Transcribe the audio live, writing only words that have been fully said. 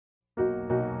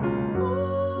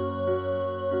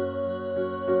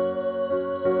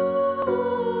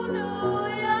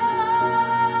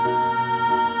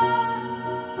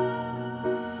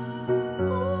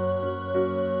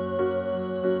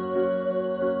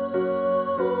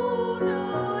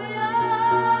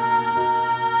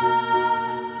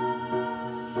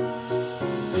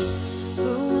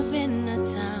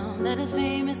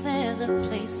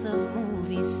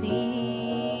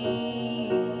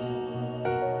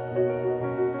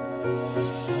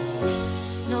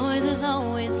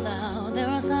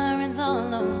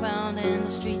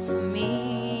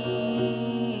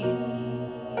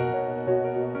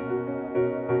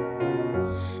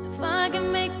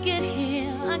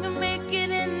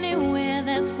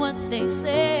they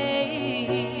say.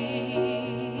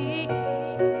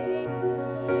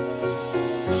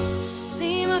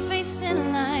 See my face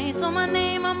in lights, on my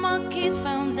name a monkey's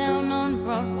found down on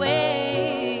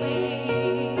Broadway.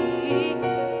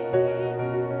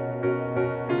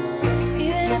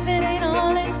 Even if it ain't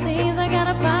all it seems, I got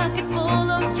a pocket full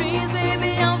of dreams,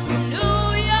 baby. I'm from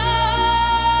New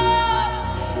York,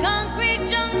 concrete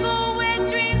jungle where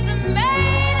dreams are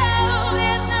made of.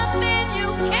 There's nothing you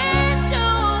can't do.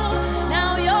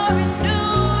 Now you're in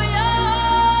New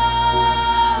York.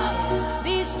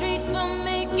 These streets will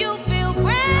make you feel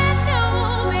brand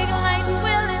new. Big lights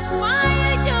will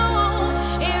inspire you.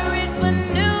 Hear it for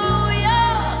New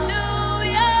York, New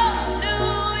York,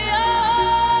 New York.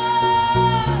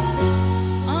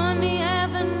 On the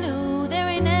avenue, there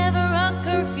ain't never a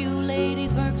curfew.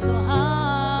 Ladies work so hard.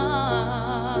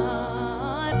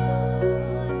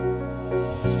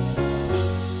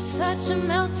 Such a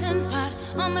melting pot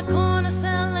on the corner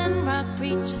selling rock.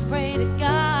 Preachers pray to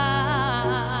God.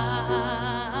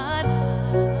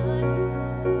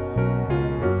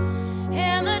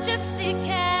 And the gypsy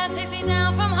cab takes me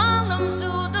down from Harlem to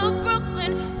the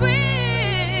Brooklyn Bridge.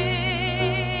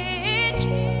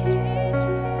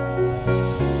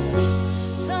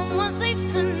 Someone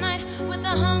sleeps tonight with the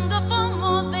hunger for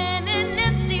more than an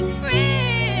empty fridge.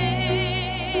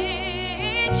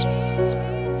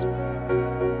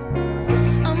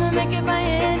 I'ma make it by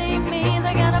any means.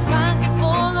 I got a pocket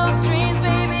full of dreams,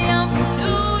 baby. I'm from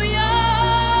New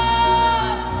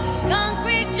York,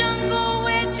 concrete jungle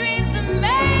where dreams are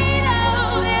made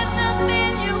of. There's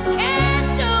nothing you can't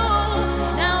do.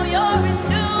 Now you're in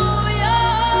New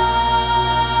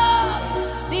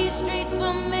York. These streets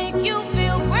will make you